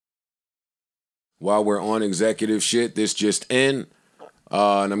while we're on executive shit, this just in.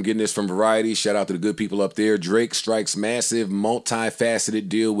 And I'm getting this from Variety. Shout out to the good people up there. Drake strikes massive, multifaceted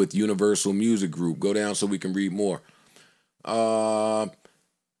deal with Universal Music Group. Go down so we can read more.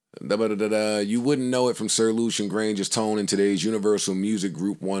 You wouldn't know it from Sir Lucian Grange's tone in today's Universal Music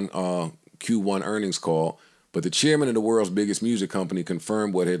Group Q1 earnings call, but the chairman of the world's biggest music company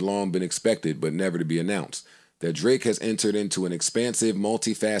confirmed what had long been expected but never to be announced, that Drake has entered into an expansive,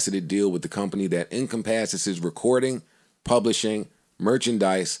 multifaceted deal with the company that encompasses recording, publishing,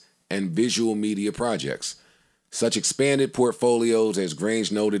 merchandise, and visual media projects. Such expanded portfolios, as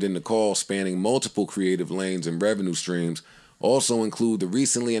Grange noted in the call, spanning multiple creative lanes and revenue streams, also include the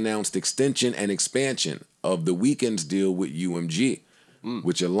recently announced extension and expansion of The Weeknd's deal with UMG,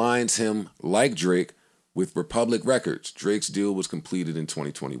 which aligns him, like Drake, with Republic Records. Drake's deal was completed in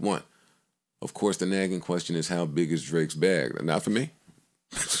 2021. Of course, the nagging question is, how big is Drake's bag? Not for me.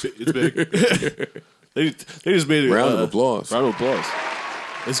 It's big. They just made a round of applause. Round of applause.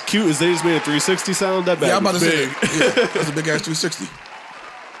 As cute as they just made a 360 sound, that bag I'm about was to big. say, that's a big ass 360.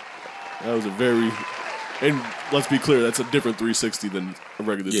 That was a very, and let's be clear, that's a different 360 than a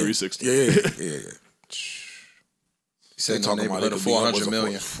regular 360. Yeah. He said talking about it, 400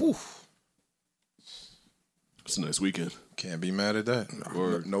 million. It's a nice weekend. Can't be mad at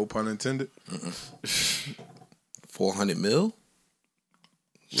that. No pun intended. 400 mil?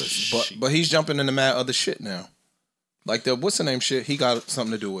 But he's jumping into mad other shit now. Like the what's the name shit? He got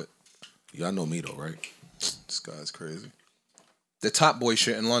something to do with. Y'all know me though, right? This guy's crazy. The Top Boy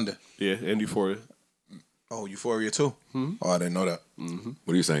shit in London. Yeah, and Euphoria. Oh, Euphoria too. Oh, I didn't know that.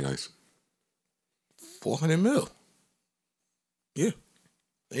 What are you saying, Ice? 400 mil. Yeah.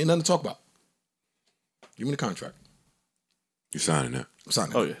 Ain't nothing to talk about. Give me the contract. You signing that? I'm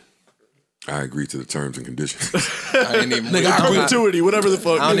signing. Oh yeah. I agree to the terms and conditions. I ain't even. Nigga, I agree Perpetuity, whatever the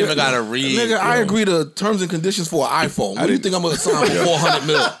fuck. I don't even gotta read. Nigga, I agree to terms and conditions for an iPhone. What do you think I'm gonna sign for 400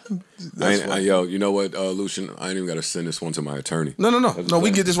 mil? Yo, you know what, Lucian? I ain't even got to send this one to my attorney. No.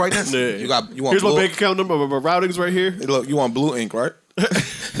 We get this right now. Yeah. You want Here's blue? my bank account number. My routing's right here. Hey, look, you want blue ink, right?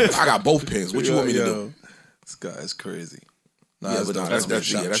 I got both pens. What you want me to do? This guy is crazy. Yeah, but that's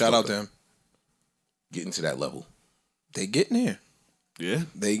shout out to him. Getting to that level. They getting there. Yeah,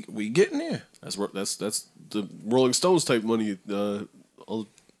 we getting there. that's the Rolling Stones type money. All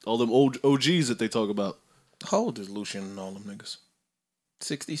them old OGs that they talk about. How old is Lucian and all them niggas?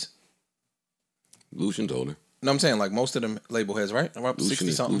 60s. Lucian's older. No, I'm saying like most of them label heads, right? Around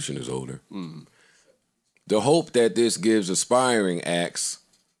 60 something. Lucian is older. The hope that this gives aspiring acts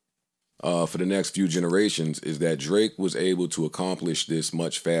for the next few generations is that Drake was able to accomplish this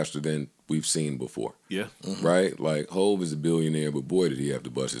much faster than we've seen before. Yeah. Right? Like, Hov is a billionaire, but boy, did he have to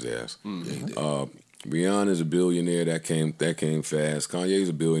bust his ass. Yeah, he did. Rihanna's a billionaire. That came fast. Kanye's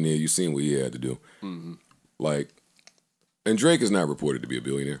a billionaire. You seen what he had to do. Like, and Drake is not reported to be a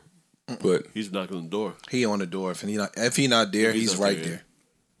billionaire. But He's knocking on the door. He on the door. If he not there, he's not right there, there.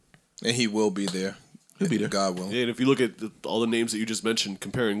 And he will be there. He'll be there. God will. Yeah, and if you look at all the names that you just mentioned,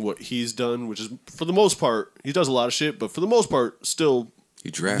 comparing what he's done, which is for the most part, he does a lot of shit, but for the most part, still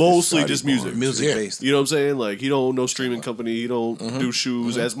he drafted mostly Scotty just music. Barnes. Music based. You know what I'm saying? Like, he don't no streaming company. He don't do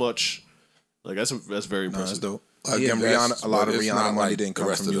shoes as much. Like, that's very That's impressive. dope. He Again, invests, Rihanna, a lot of but it's Rihanna not money like didn't the come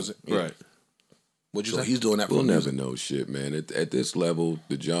rest from of the- music. Right. What'd you So say? he's doing that for We'll music. never know shit, man. At this level,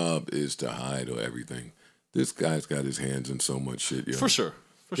 the job is to hide everything. This guy's got his hands in so much shit, yo. For sure.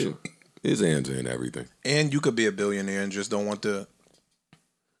 His hands are in everything. And you could be a billionaire and just don't want to.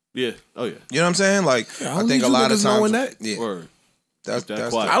 Yeah. Oh, yeah. You know what I'm saying? Like, I I don't think need a you lot of niggas times. knowing that. Yeah. Word. That's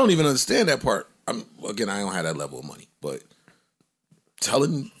That quiet. I don't even understand that part. Again, I don't have that level of money, but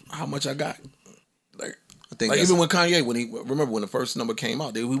telling how much I got, like that's- even when Kanye, remember when the first number came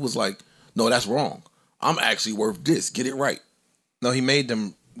out, he was like, "No, that's wrong. I'm actually worth this. Get it right." No, he made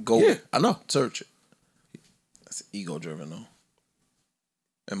them go. Yeah, I know. Search it. That's ego driven, though.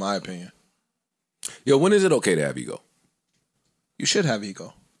 In my opinion, Yo, when is it okay to have ego? you should have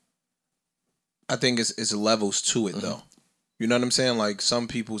ego. I think it's levels to it, though. You know what I'm saying? Like some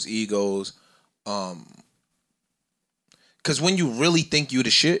people's egos, because when you really think you the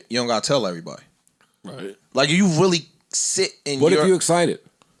shit, you don't gotta tell everybody. Right. Like you really sit in. What if you excited?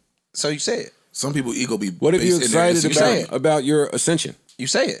 So you say it. Some people ego be. What if you based in their excited insecurity. about your ascension? You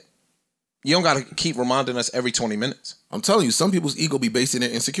say it. You don't gotta keep reminding us every 20 minutes. I'm telling you, some people's ego be based in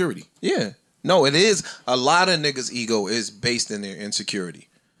their insecurity. Yeah. No, it is. A lot of niggas' ego is based in their insecurity.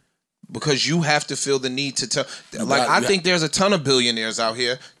 Because you have to feel the need to tell. I think there's a ton of billionaires out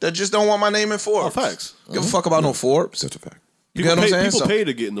here that just don't want my name in Forbes. Oh, facts. Give a fuck about no Forbes. Such a fact. You get what I'm saying? People So- pay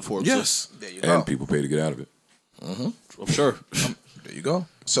to get in the Forbes. Yes. There you And go. people pay to get out of it. I'm sure. There you go.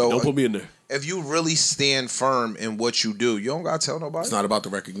 So Don't put me in there. if you really stand firm in what you do, you don't gotta tell nobody. It's not about the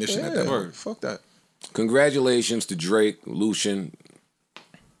recognition at that point. Fuck that. Congratulations to Drake, Lucian,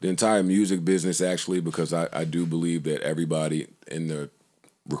 the entire music business, actually, because I do believe that everybody in the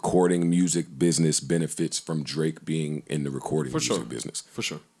recording music business benefits from Drake being in the recording music business. For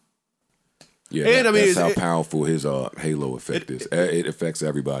sure. Yeah, And I mean, that's how powerful his halo effect is. It affects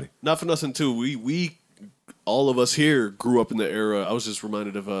everybody. Not for nothing, too. We all of us here grew up in the era. I was just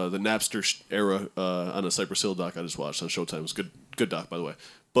reminded of the Napster era on a Cypress Hill doc I just watched on Showtime. It was good doc, by the way.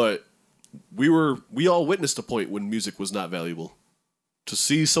 But we all witnessed a point when music was not valuable. To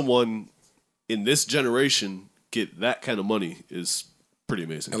see someone in this generation get that kind of money is pretty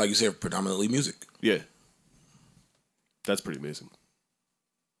amazing. And like you said, predominantly music. Yeah. That's pretty amazing.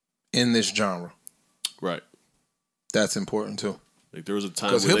 In this genre. Right. That's important too. Like there was a time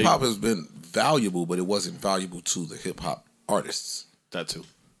Because when hip hop has been valuable, but it wasn't valuable to the hip hop artists. that too.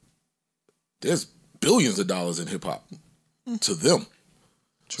 There's billions of dollars in hip hop to them.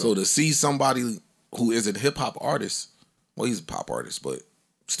 True. So to see somebody who is a hip hop artist, well, he's a pop artist, but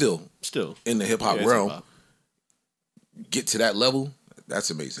still in the hip hop realm, hip-hop. Get to that level, that's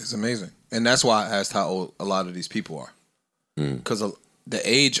amazing. It's amazing. And that's why I asked how old a lot of these people are. Because the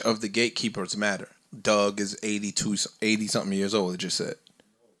age of the gatekeepers matter. Doug is 80-something years old, it just said.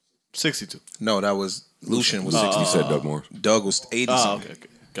 62. No, that was Lucian was 60. You said Doug Morris. Doug was 80-something. Okay.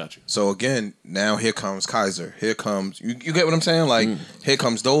 Got you. So again, now here comes Kaiser. Here comes, you get what I'm saying? Like, here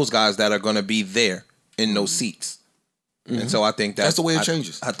comes those guys that are going to be there in those seats. And so I think that's the way it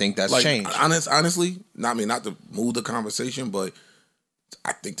changes. I think that's like, changed. Honestly, not to move the conversation, but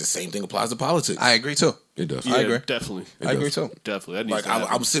I think the same thing applies to politics. I agree too. It does. Yeah, I agree. Definitely. I agree too. Definitely. That needs Like to happen.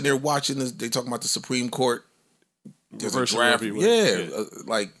 I'm sitting there watching this. They talking about the Supreme Court. There's a Reversing draft. everywhere. Yeah,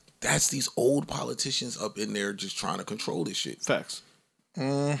 like that's these old politicians up in there just trying to control this shit. Facts.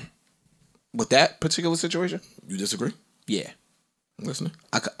 With that particular situation? You disagree? Yeah. I'm listening.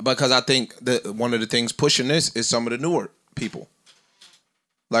 Because I think that one of the things pushing this is some of the newer people.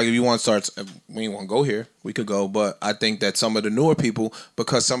 Like if you want to start, if we want to go here, we could go. But I think that some of the newer people,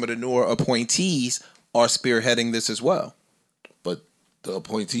 because some of the newer appointees are spearheading this as well. But the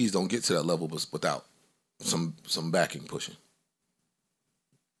appointees don't get to that level without some backing pushing.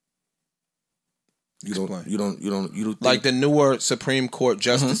 You don't think, Like the newer Supreme Court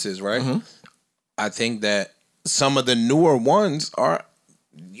justices, right? Mm-hmm. I think that some of the newer ones are,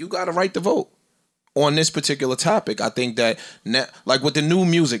 you got a right to vote on this particular topic. I think that now, like with the new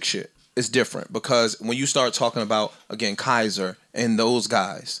music shit, it's different because when you start talking about, again, Kaiser and those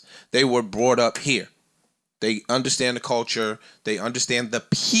guys, they were brought up here. They understand the culture. They understand the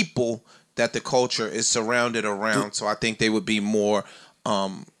people that the culture is surrounded around. So I think they would be more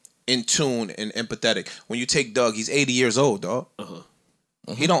in tune and empathetic. When you take Doug, he's 80 years old, dog.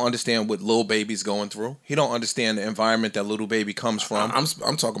 He don't understand what Lil Baby's going through. He don't understand the environment that Little Baby comes from.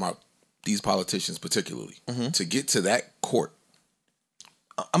 I'm talking about these politicians particularly. To get to that court.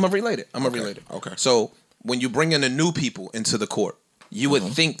 I'm going to relate it. Okay. So when you bring in the new people into the court, you would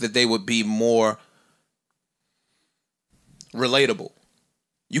think that they would be more relatable.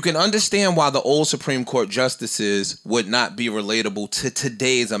 You can understand why the old Supreme Court justices would not be relatable to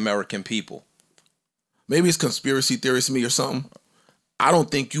today's American people. Maybe it's conspiracy theories to me or something. I don't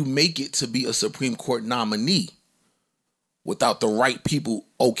think you make it to be a Supreme Court nominee without the right people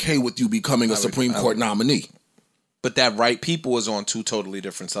okay with you becoming a Supreme Court nominee. But that right people is on two totally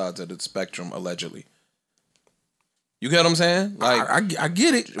different sides of the spectrum, allegedly. You get what I'm saying? Like I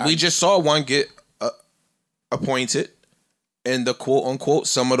get it. We just saw one get appointed, and the quote unquote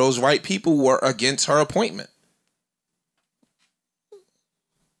some of those right people were against her appointment.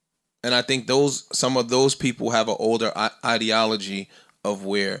 And I think some of those people have an older ideology of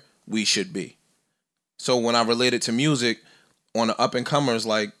where we should be. So when I relate it to music, on the up and comers,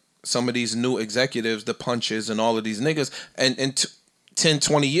 like some of these new executives, the Punches and all of these niggas, and in 10,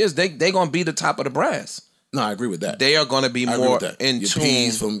 20 years, they going to be the top of the brass. No, I agree with that. They are going to be more in Your tune.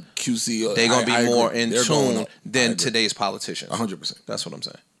 P's from QC. They're going to be more agree. in They're tune than today's politicians. 100%. That's what I'm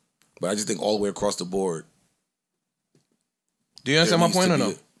saying. But I just think all the way across the board. Do you understand my point or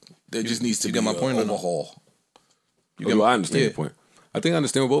no? There just needs to be get my an point or no? overhaul. I understand your point. I think I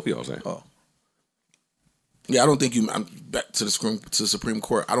understand what both of y'all are saying. Oh. Yeah, I don't think I'm back to the Supreme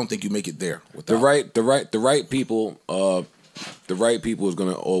Court. I don't think you make it there. The right people. The right people is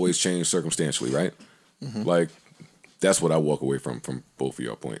going to always change circumstantially, right? Like that's what I walk away from both of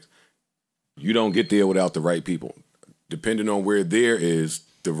y'all points. You don't get there without the right people. Depending on where there is,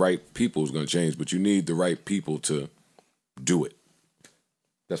 the right people is going to change, but you need the right people to do it.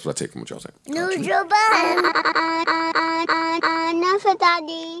 That's what I take from what y'all saying. Neutral button. Enough Papa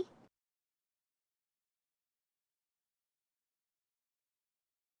Daddy.